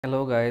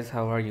Hello guys,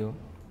 how are you?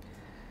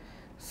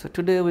 So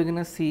today we're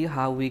gonna see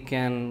how we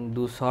can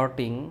do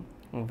sorting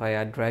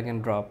via drag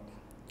and drop.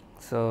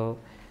 So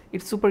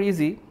it's super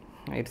easy.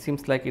 It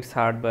seems like it's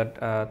hard, but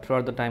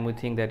throughout the time we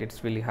think that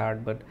it's really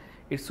hard, but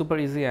it's super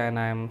easy and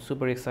I'm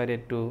super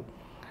excited to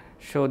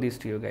show this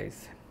to you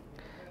guys.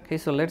 Okay,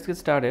 so let's get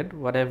started.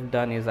 What I've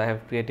done is I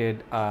have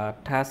created a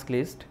task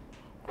list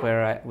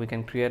where we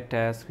can create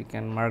tasks, we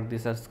can mark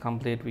this as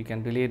complete, we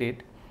can delete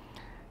it,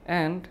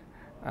 and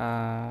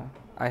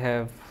I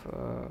have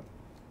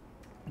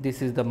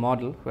this is the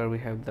model where we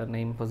have the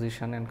name,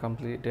 position and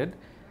completed,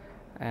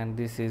 and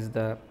this is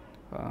the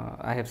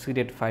I have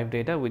seeded 5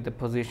 data with the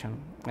position.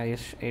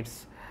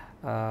 It's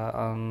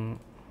on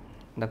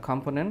the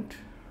component,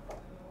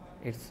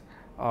 it's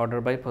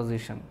order by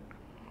position,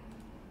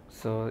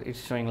 so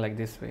it's showing like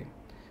this way.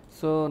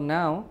 So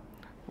now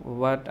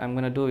what I'm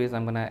gonna do is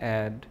I'm gonna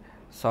add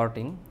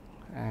sorting,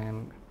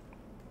 and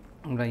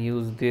I'm gonna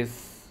use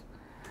this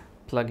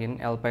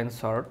plugin Alpine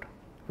Sort,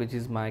 which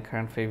is my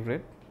current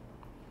favorite,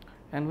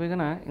 and we're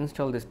gonna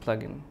install this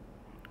plugin.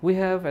 We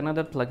have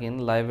another plugin,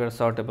 Livewire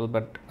Sortable,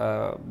 but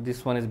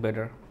this one is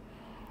better.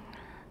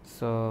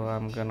 So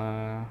I'm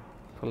gonna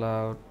pull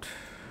out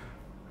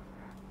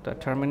the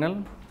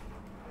terminal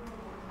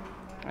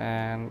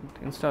and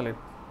install it.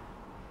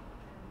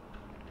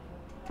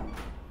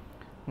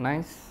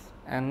 Nice.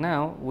 And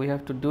now we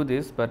have to do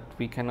this, but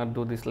we cannot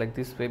do this like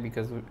this way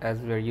because as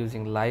we are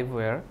using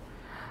Livewire,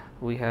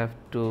 we have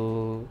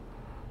to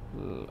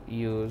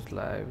use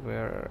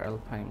Livewire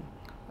Alpine.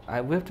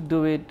 We have to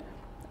do it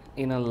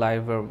in a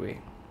Livewire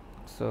way.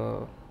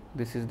 So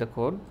this is the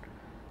code.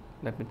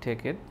 Let me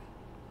take it,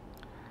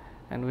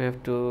 and we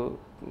have to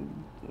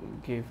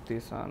give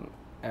this on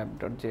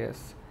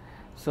app.js.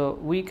 So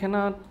we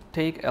cannot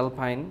take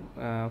Alpine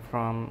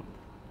from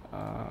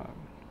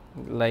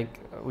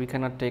we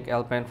cannot take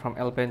Alpine from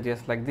Alpine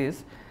JS like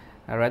this.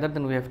 Rather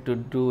than we have to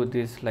do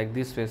this like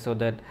this way, so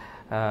that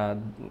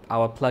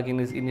our plugin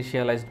is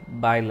initialized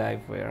by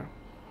Livewire.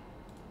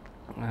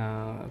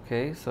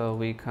 Okay, so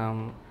we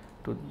come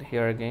to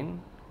here again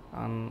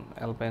on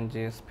Alpine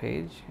JS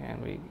page,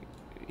 and we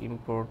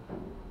import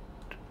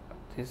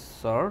this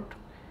sort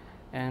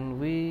and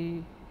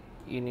we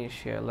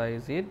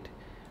initialize it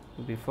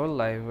before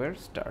Livewire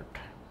start,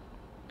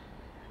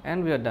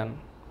 and we are done.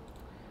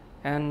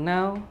 And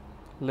now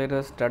let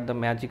us start the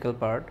magical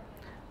part.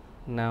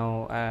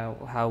 Now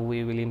how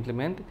we will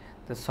implement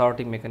the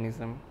sorting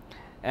mechanism,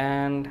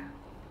 and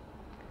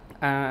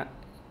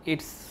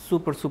it's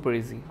super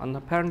easy. On the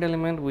parent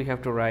element we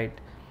have to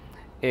write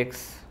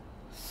x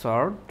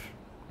sort,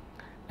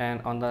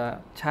 and on the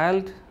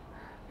child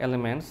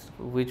elements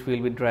which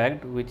will be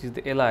dragged, which is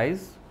the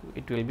LIs,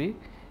 it will be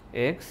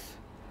x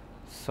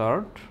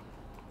sort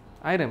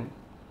item,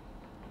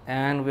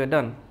 and we are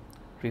done.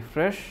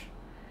 Refresh,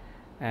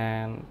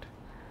 and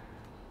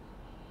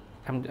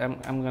I'm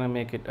gonna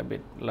make it a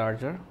bit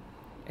larger,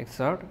 x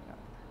sort.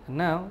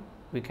 Now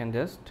we can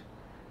just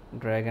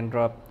drag and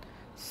drop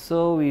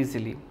so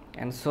easily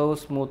and so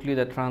smoothly.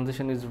 The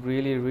transition is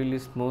really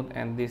smooth,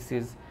 and this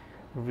is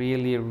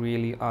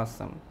really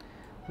awesome.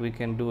 We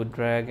can do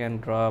drag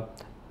and drop,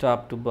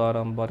 top to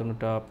bottom, bottom to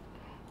top,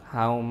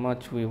 how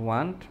much we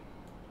want.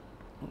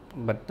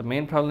 But the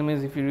main problem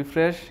is if you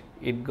refresh,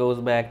 it goes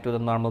back to the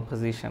normal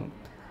position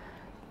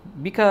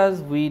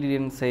because we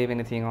didn't save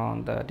anything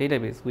on the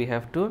database. We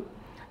have to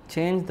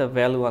change the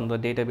value on the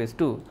database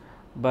too,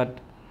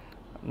 but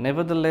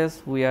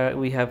nevertheless we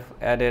have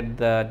added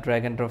the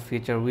drag and drop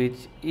feature,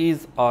 which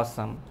is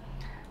awesome.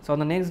 So on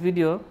the next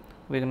video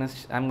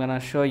I'm gonna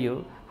show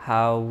you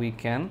how we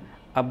can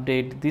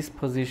update this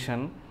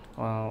position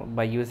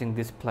by using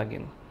this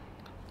plugin.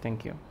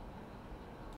 Thank you.